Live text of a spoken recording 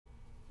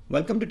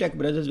Welcome to Tech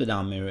Brothers with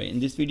Amir. In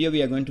this video,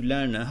 we are going to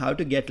learn how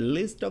to get a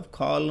list of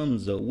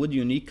columns with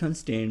unique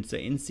constraints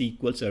in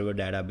SQL Server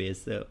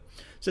database.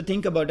 So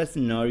think about a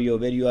scenario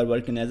where you are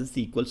working as a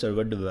SQL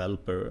Server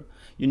developer.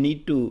 You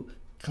need to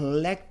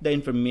collect the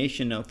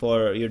information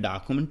for your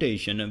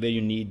documentation where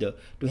you need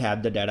to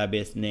have the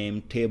database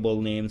name,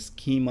 table name,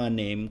 schema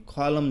name,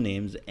 column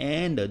names,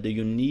 and the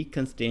unique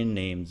constraint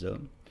names.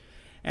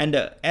 And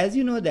as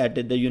you know that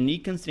the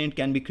unique constraint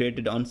can be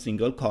created on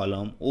single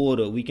column,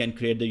 or we can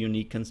create the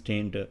unique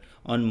constraint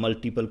on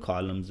multiple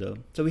columns.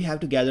 So we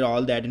have to gather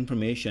all that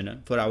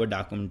information for our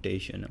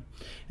documentation.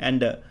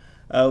 And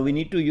we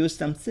need to use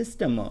some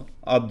system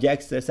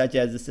objects such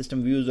as the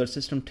system views or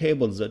system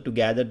tables to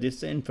gather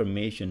this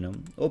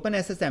information. Open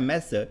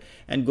SSMS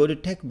and go to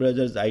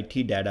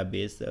TechBrothersIT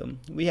database.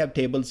 We have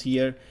tables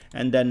here,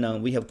 and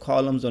then we have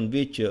columns on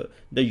which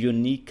the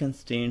unique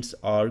constraints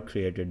are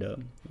created.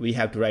 We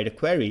have to write a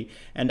query,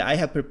 and I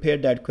have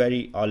prepared that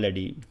query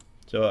already.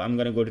 So I'm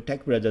going to go to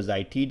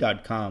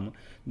TechBrothersIT.com,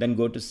 then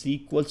go to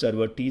SQL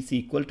Server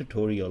TSQL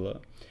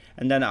tutorial.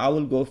 And then I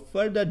will go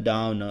further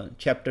down,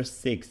 chapter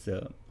 6.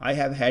 I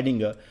have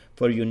heading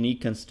for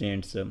unique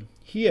constraints.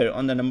 Here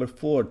on the number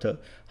 4th,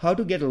 how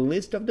to get a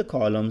list of the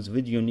columns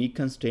with unique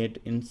constraint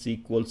in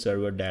SQL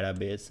Server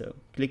database.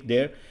 Click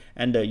there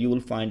and you will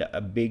find a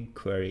big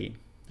query.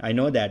 I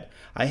know that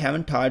I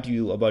haven't taught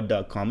you about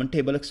the common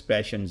table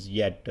expressions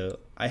yet.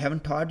 I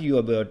haven't taught you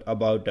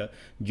about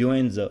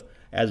joins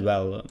as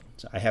well.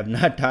 So I have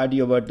not taught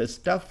you about the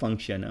stuff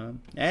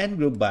function and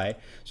group by.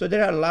 So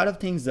there are a lot of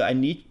things I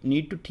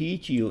need to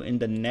teach you in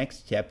the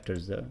next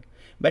chapters.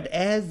 But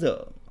as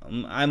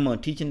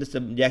I'm teaching the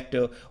subject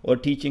or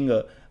teaching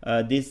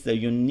this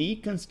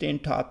unique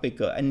constraint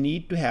topic, I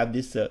need to have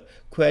this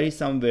query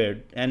somewhere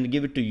and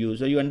give it to you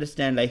so you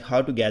understand like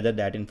how to gather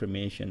that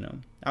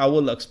information. I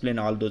will explain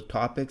all those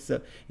topics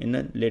in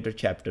the later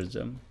chapters.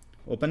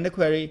 Open the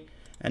query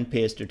and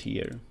paste it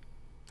here.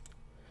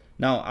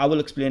 Now I will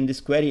explain this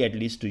query at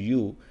least to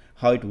you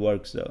how it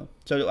works.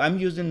 So I'm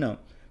using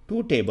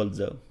two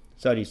tables,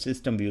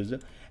 system views,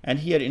 and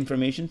here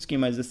information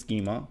schema is a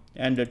schema,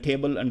 and the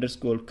table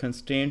underscore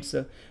constraints,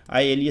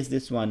 I alias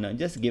this one,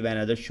 just give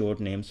another short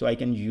name so I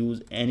can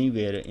use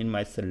anywhere in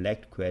my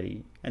select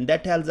query, and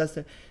that tells us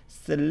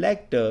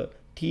select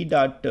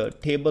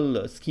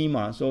t.table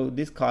schema, so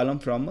this column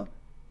from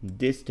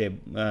this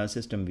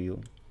system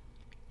view.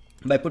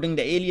 By putting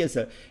the alias,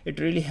 it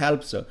really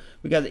helps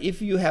because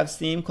if you have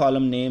same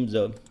column names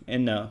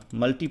in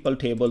multiple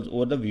tables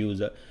or the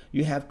views,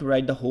 you have to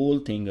write the whole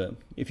thing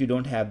if you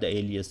don't have the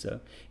alias.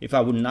 If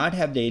I would not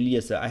have the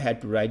alias, I had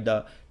to write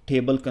the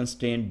table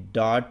constraint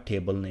dot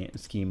table name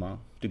schema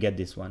to get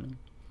this one.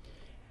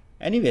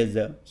 Anyways,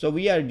 so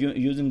we are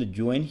using the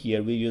join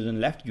here, we're using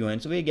left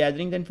join, so we're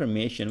gathering the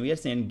information. We are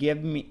saying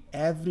give me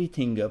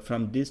everything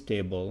from this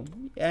table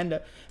and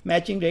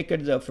matching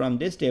records from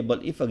this table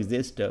if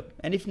exist,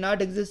 and if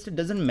not exist, it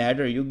doesn't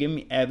matter, you give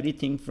me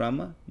everything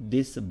from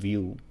this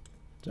view.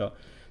 So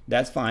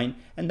that's fine.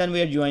 And then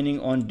we are joining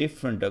on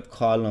different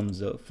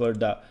columns for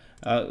the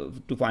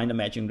to find the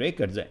matching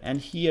records,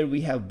 and here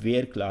we have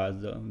where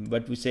clause,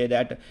 but we say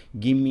that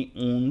give me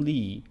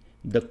only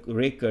the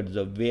records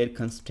of where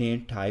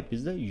constraint type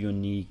is the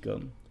unique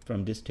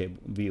from this table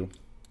view.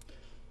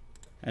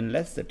 And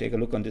let's take a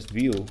look on this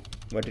view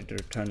what it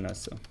returns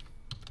us.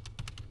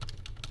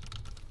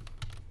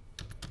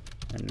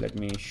 And let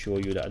me show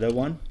you the other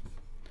one.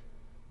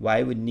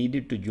 Why we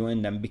needed to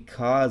join them,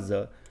 because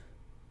the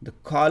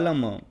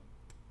column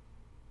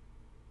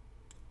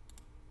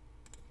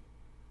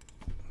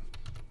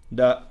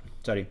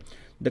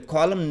the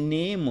column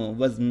name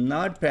was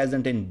not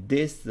present in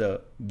this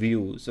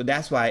view, so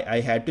that's why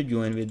I had to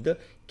join with the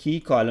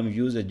key column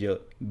usage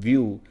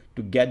view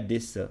to get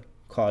this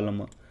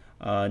column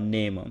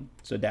name.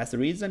 So that's the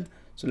reason.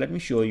 So let me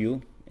show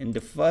you. In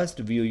the first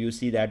view, you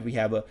see that we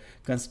have a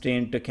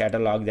constraint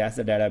catalog, that's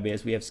the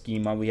database, we have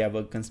schema, we have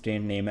a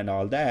constraint name and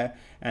all that,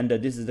 and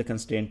this is the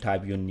constraint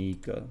type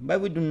unique,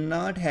 but we do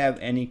not have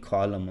any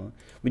column.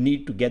 We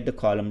need to get the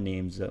column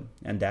names,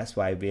 and that's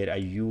why where I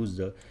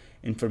use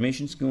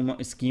information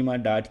schema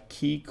dot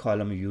key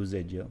column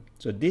usage.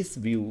 So this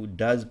view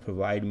does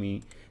provide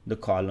me the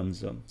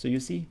columns. So you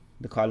see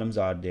the columns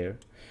are there,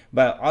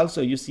 but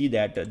also you see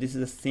that this is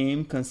the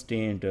same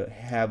constraint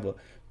have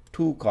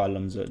two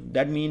columns.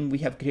 That means we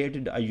have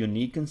created a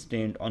unique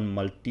constraint on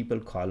multiple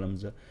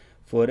columns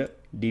for a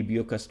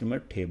DBA customer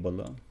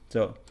table.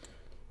 So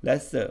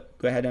let's go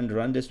ahead and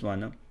run this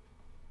one.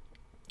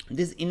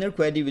 This inner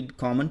query with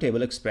common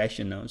table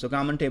expression. So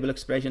common table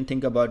expression,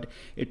 think about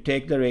it,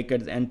 take the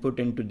records and put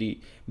into the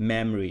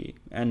memory,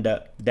 and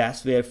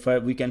that's where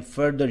we can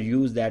further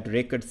use that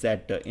record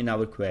set in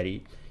our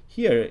query.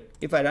 Here,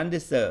 if I run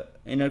this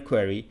inner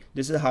query,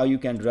 this is how you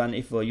can run.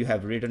 If you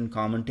have written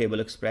common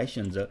table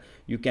expressions,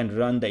 you can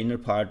run the inner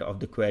part of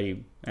the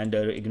query and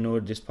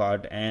ignore this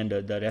part and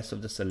the rest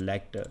of the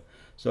select.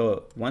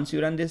 So once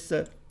you run this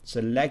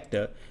select,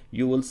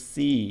 you will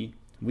see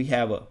we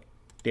have a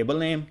table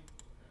name,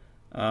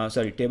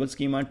 table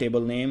schema,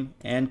 table name,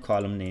 and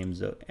column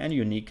names, and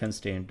unique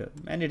constraint,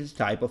 and it is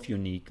type of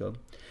unique.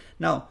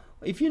 Now,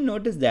 if you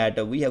notice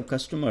that we have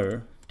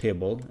customer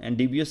table and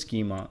DBA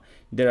schema,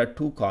 there are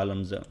two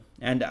columns,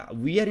 and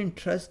we are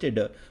interested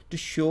to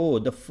show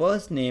the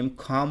first name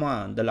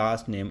comma the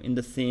last name in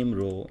the same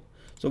row.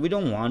 So we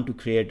don't want to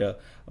create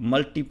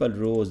multiple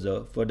rows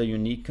for the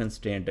unique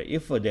constraint.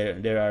 If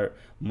there are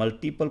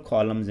multiple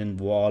columns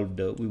involved,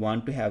 we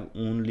want to have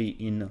only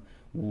in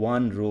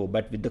one row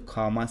but with the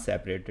comma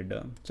separated.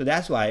 So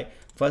that's why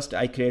first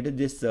I created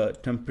this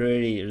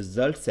temporary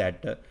result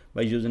set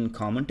by using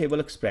common table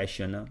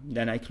expression.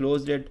 Then I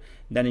closed it.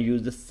 Then I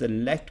used the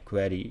select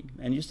query,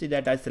 and you see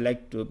that I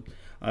select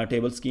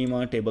table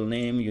schema, table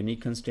name,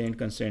 unique constraint,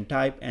 constraint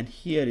type, and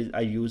here is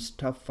I use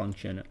stuff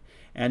function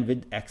and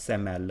with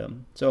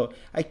XML. So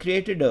I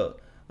created the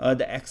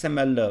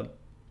XML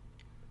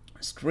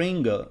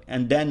string,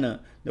 and then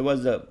there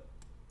was a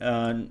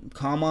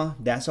comma.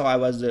 That's how I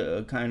was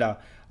kind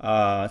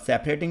of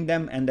separating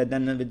them, and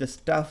then with the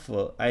stuff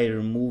I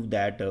removed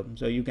that.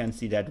 So you can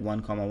see that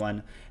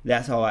 1,1.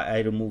 That's how I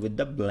remove with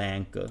the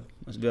blank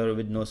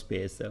with no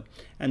space,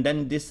 and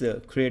then this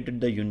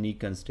created the unique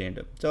constraint.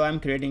 So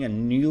I'm creating a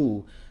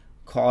new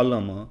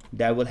column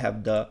that will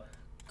have the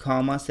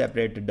comma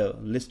separated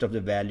list of the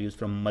values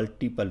from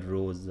multiple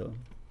rows.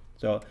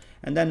 So,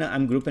 and then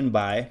I'm grouping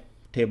by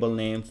table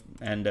name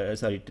and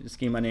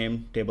schema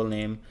name, table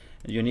name,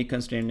 unique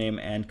constraint name,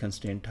 and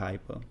constraint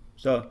type.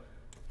 So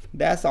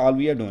that's all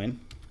we are doing.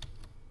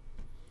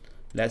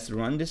 Let's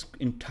run this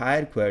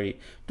entire query.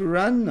 To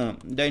run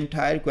the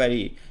entire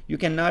query, you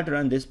cannot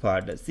run this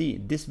part.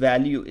 See, this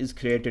value is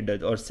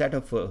created, or set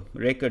of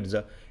records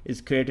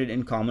is created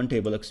in common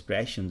table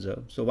expressions.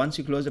 So once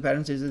you close the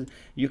parentheses,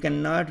 you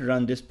cannot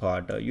run this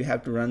part. You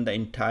have to run the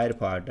entire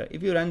part.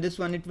 If you run this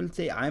one, it will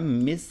say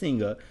I'm missing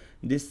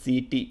this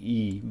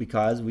CTE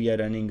because we are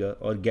running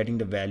or getting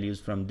the values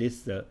from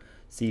this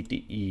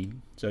CTE.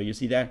 So you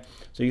see that.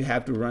 So you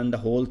have to run the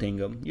whole thing.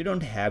 You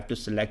don't have to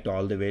select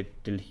all the way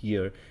till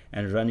here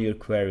and run your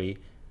query,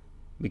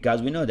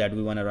 because we know that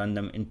we want to run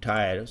them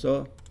entire.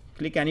 So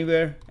click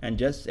anywhere and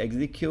just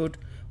execute.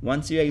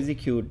 Once you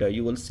execute,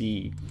 you will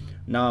see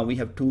now we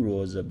have 2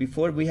 rows.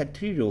 Before we had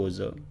 3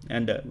 rows,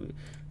 and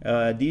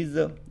these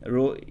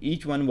row,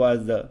 each one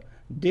was a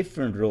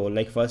different row,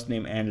 like first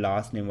name and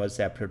last name was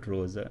separate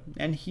rows.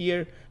 And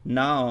here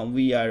now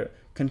we are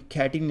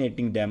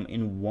concatenating them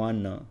in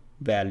one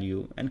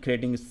value and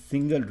creating a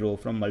single row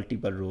from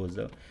multiple rows.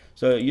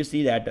 So you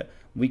see that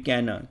we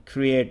can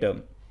create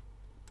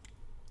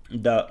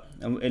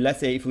let's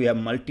say if we have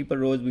multiple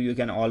rows, you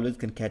can always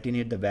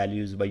concatenate the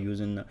values by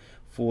using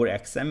for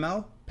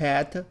XML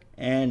path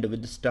and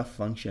with the stuff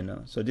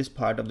function. So this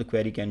part of the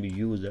query can be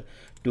used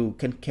to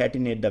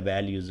concatenate the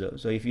values.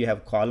 So if you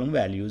have column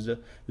values,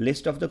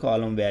 list of the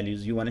column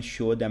values, you want to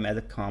show them as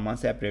a comma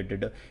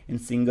separated in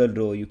single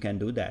row, you can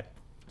do that.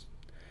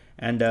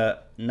 And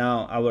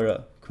now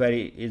our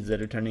query is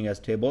returning as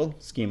table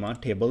schema,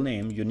 table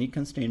name, unique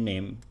constraint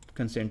name,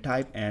 constraint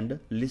type, and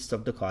list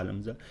of the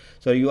columns.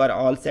 So you are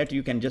all set.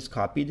 You can just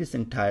copy this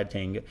entire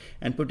thing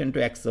and put into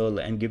Excel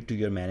and give to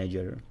your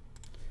manager.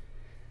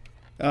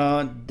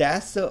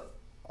 That's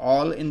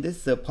all in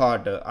this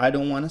part. I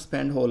don't want to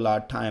spend a whole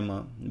lot of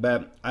time,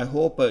 but I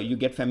hope you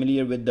get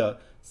familiar with the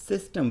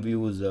system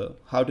views,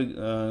 how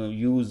to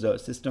use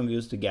system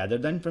views to gather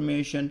the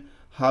information,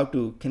 how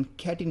to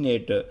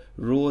concatenate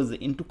rows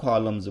into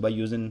columns by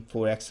using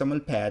for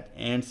XML path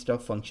and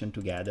stuff function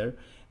together.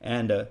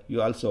 And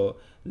you also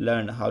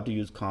learn how to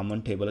use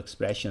common table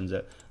expressions,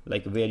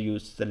 like where you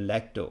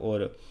select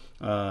or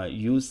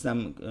use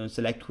some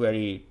select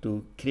query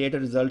to create a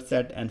result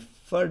set, and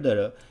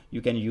further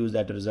you can use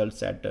that result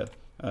set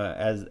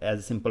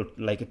as simple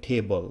like a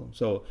table.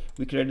 So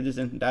we created this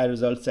entire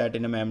result set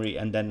in a memory,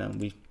 and then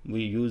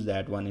we use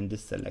that one in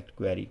this select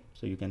query.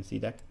 So you can see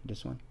that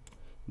this one,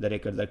 the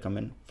records are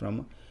coming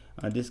from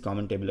this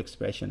common table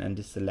expression, and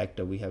this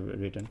selector we have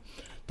written.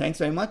 Thanks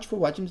very much for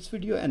watching this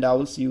video, and I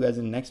will see you guys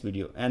in the next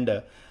video.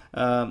 And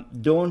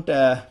don't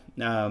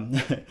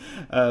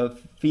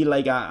feel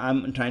like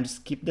I'm trying to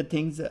skip the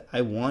things.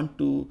 I want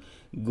to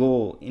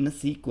go in a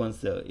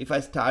sequence. If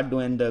I start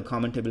doing the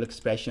common table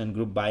expression,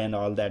 group by, and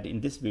all that in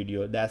this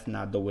video, that's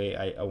not the way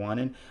I want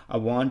it. I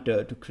want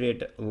to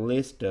create a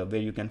list where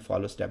you can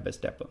follow step by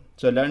step.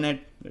 So learn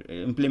it,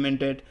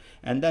 implement it,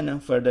 and then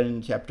further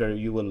in chapter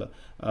you will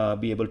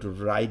be able to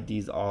write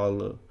these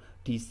all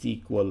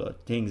TSQL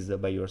things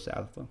by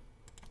yourself.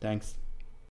 Thanks.